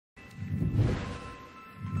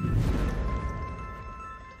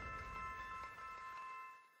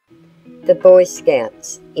The Boy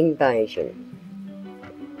Scouts invasion.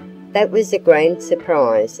 That was a grand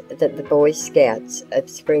surprise that the Boy Scouts of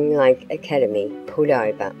Spring Lake Academy put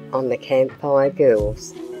over on the Camp Fire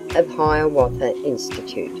girls of Hiawatha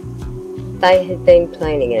Institute. They had been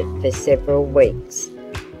planning it for several weeks,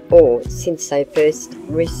 or since they first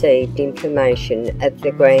received information of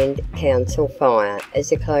the Grand Council Fire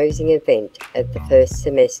as a closing event of the first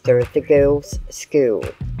semester of the girls' school.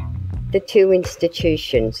 The two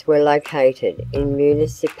institutions were located in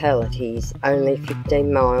municipalities only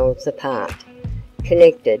 15 miles apart,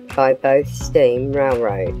 connected by both steam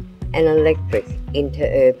railroad and electric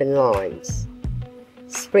interurban lines.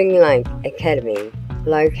 Spring Lake Academy,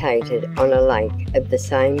 located on a lake of the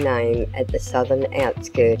same name at the southern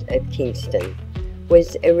outskirts of Kingston,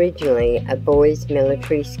 was originally a boys'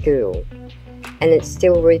 military school, and it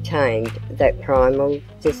still retained that primal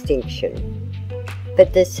distinction.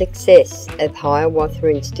 But the success of Hiawatha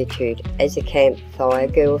Institute as a Camp Fire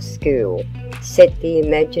Girls' school set the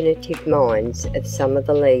imaginative minds of some of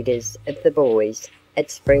the leaders of the boys at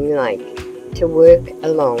Spring Lake to work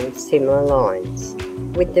along similar lines,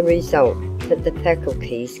 with the result that the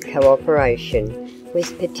faculty's cooperation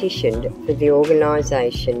was petitioned for the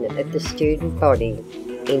organisation of the student body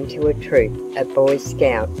into a troop of Boy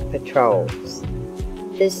Scout patrols.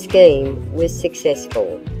 The scheme was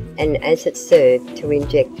successful, and as it served to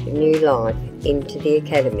inject new life into the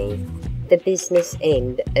academy, the business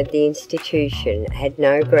end of the institution had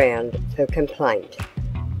no ground for complaint.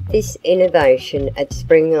 This innovation at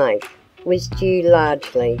Spring Lake was due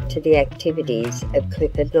largely to the activities of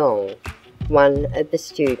Clifford Long, one of the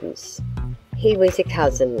students. He was a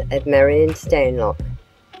cousin of Marion Stanlock,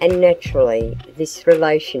 and naturally this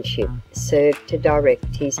relationship served to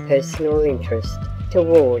direct his personal interest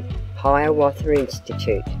toward Hiawatha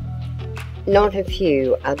Institute. Not a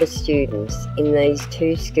few other students in these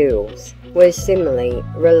two schools were similarly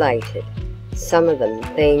related, some of them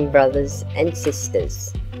being brothers and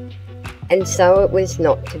sisters. And so it was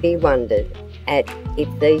not to be wondered at if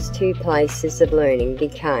these two places of learning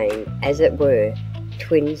became, as it were,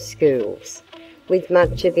 twin schools, with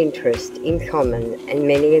much of interest in common and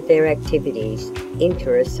many of their activities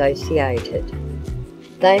interassociated.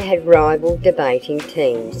 They had rival debating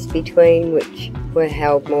teams between which were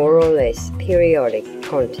held more or less periodic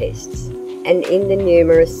contests, and in the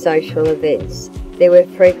numerous social events there were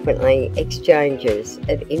frequently exchanges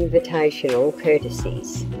of invitational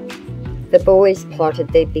courtesies. The boys plotted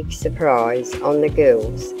their big surprise on the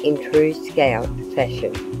girls in true scout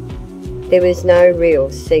fashion. There was no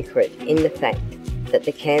real secret in the fact that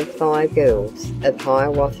the Camp Fire girls of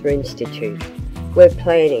Hiawatha Institute were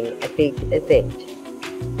planning a big event,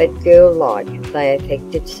 but girl-like they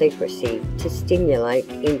affected secrecy to stimulate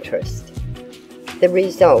interest. The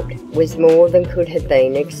result was more than could have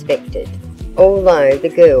been expected, although the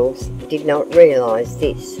girls did not realise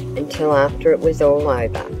this until after it was all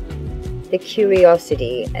over. The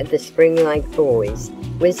curiosity of the Spring Lake boys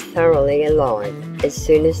was thoroughly alive as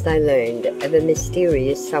soon as they learned of a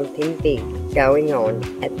mysterious something big going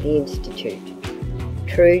on at the Institute.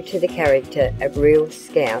 True to the character of real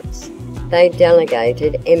scouts, they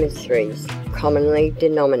delegated emissaries, commonly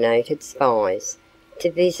denominated spies, to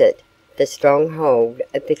visit the stronghold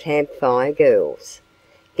of the Camp Fire girls,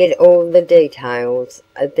 get all the details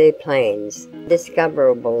of their plans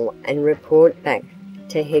discoverable and report back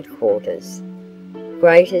to headquarters.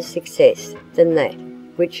 Greater success than that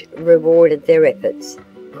which rewarded their efforts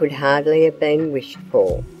could hardly have been wished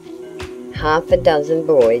for. Half a dozen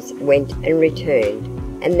boys went and returned,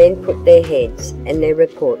 and then put their heads and their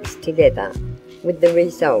reports together, with the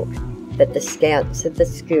result that the scouts of the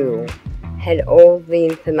school had all the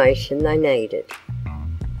information they needed.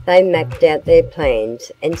 They mapped out their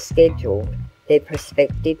plans and scheduled their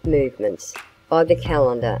prospective movements by the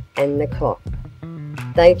calendar and the clock.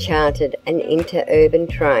 They chartered an interurban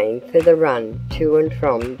train for the run to and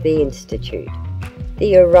from the Institute.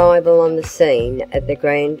 The arrival on the scene of the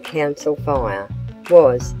Grand Council Fire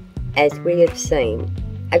was, as we have seen,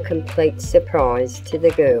 a complete surprise to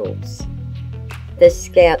the girls. The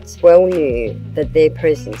scouts well knew that their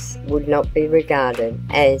presence would not be regarded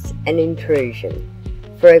as an intrusion,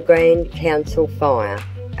 for a Grand Council Fire,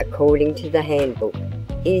 according to the handbook,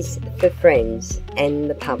 is for friends and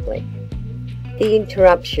the public. The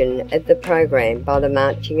interruption of the program by the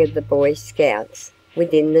marching of the Boy Scouts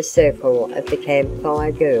within the circle of the Camp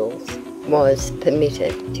Fire girls was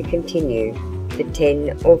permitted to continue for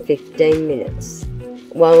 10 or 15 minutes,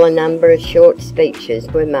 while a number of short speeches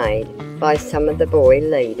were made by some of the boy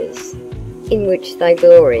leaders, in which they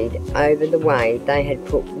gloried over the way they had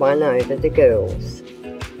put one over the girls,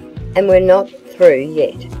 and were not through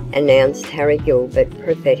yet," announced Harry Gilbert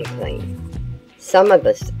prophetically. "Some of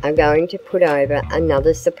us are going to put over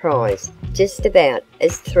another surprise just about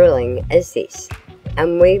as thrilling as this,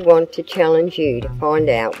 and we want to challenge you to find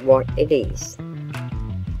out what it is."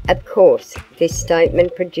 Of course, this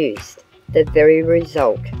statement produced the very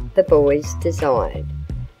result the boys desired.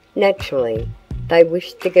 Naturally, they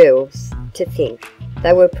wished the girls to think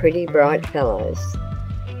they were pretty bright fellows.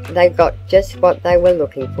 They got just what they were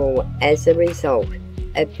looking for as a result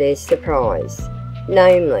of their surprise,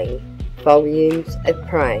 namely, volumes of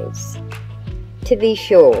praise. To be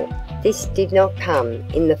sure, this did not come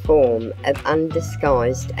in the form of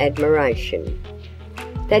undisguised admiration.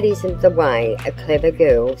 That isn't the way a clever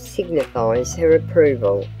girl signifies her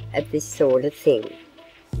approval of this sort of thing.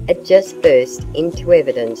 It just burst into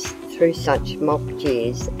evidence through such mock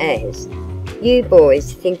jeers as, "You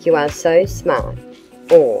boys think you are so smart,"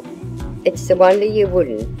 or "It's a wonder you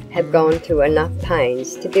wouldn't have gone to enough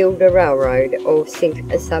pains to build a railroad or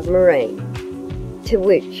sink a submarine." To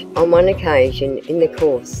which, on one occasion in the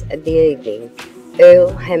course of the evening, Earl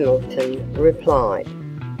Hamilton replied,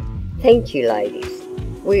 "Thank you, ladies.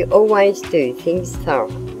 We always do things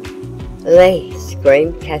thorough." "Lee!"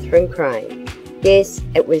 screamed Catherine Crane. Yes,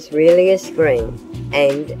 it was really a scream,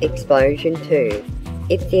 and explosion too,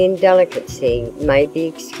 if the indelicacy may be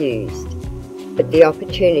excused. But the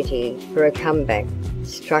opportunity for a comeback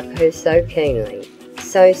struck her so keenly,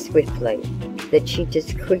 so swiftly, that she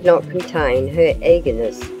just could not contain her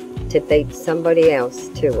eagerness to beat somebody else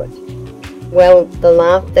to it. Well, the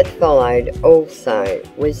laugh that followed also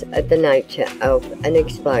was of the nature of an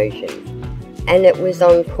explosion, and it was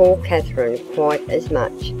on poor Catherine quite as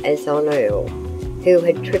much as on Earl, who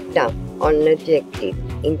had tripped up on an adjective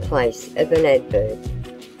in place of an adverb.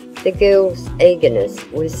 The girl's eagerness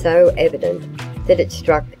was so evident that it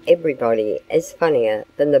struck everybody as funnier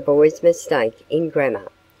than the boy's mistake in grammar.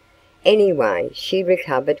 Anyway, she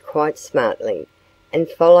recovered quite smartly, and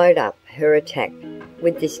followed up her attack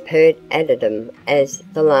with this pert addendum as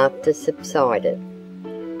the laughter subsided.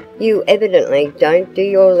 "You evidently don't do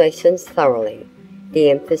your lessons thoroughly."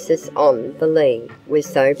 The emphasis on the "lee" was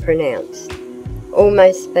so pronounced,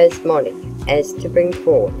 almost spasmodic, as to bring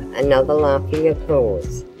forth another laughing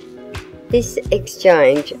applause. This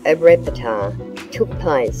exchange of repartee took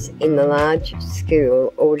place in the large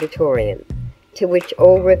school auditorium, to which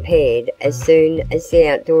all repaired as soon as the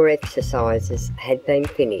outdoor exercises had been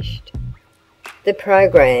finished. The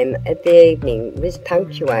program of the evening was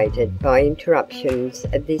punctuated by interruptions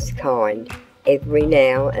of this kind every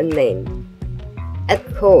now and then.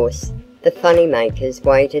 Of course, the funny-makers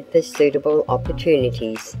waited for suitable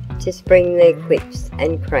opportunities to spring their quips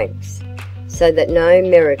and cranks, so that no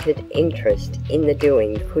merited interest in the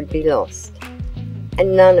doing could be lost.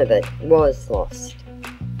 And none of it was lost.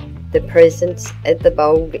 The presence of the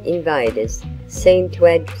bold invaders seemed to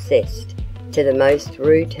add zest to the most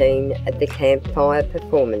routine of the campfire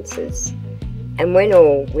performances, and when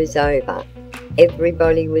all was over,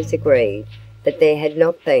 everybody was agreed that there had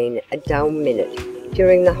not been a dull minute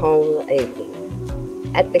during the whole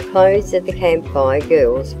evening. At the close of the Campfire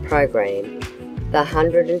Girls program, the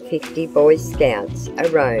 150 Boy Scouts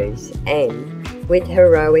arose and, with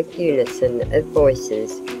heroic unison of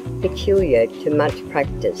voices peculiar to much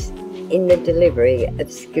practice in the delivery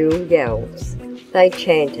of school yells, they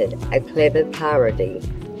chanted a clever parody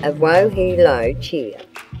of "Wo-He-Lo Cheer,"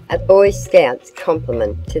 a Boy Scout's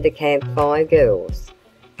compliment to the Campfire Girls,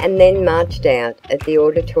 and then marched out of the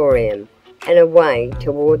auditorium and away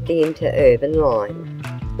toward the interurban line,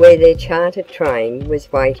 where their chartered train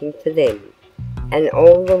was waiting for them. And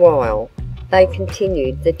all the while they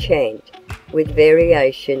continued the chant with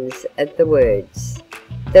variations of the words,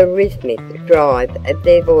 the rhythmic drive of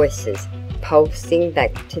their voices pulsing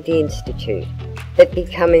back to the Institute, but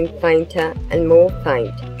becoming fainter and more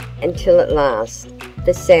faint until at last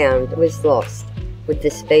the sound was lost with the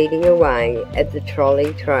speeding away of the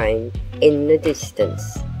trolley train in the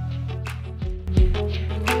distance.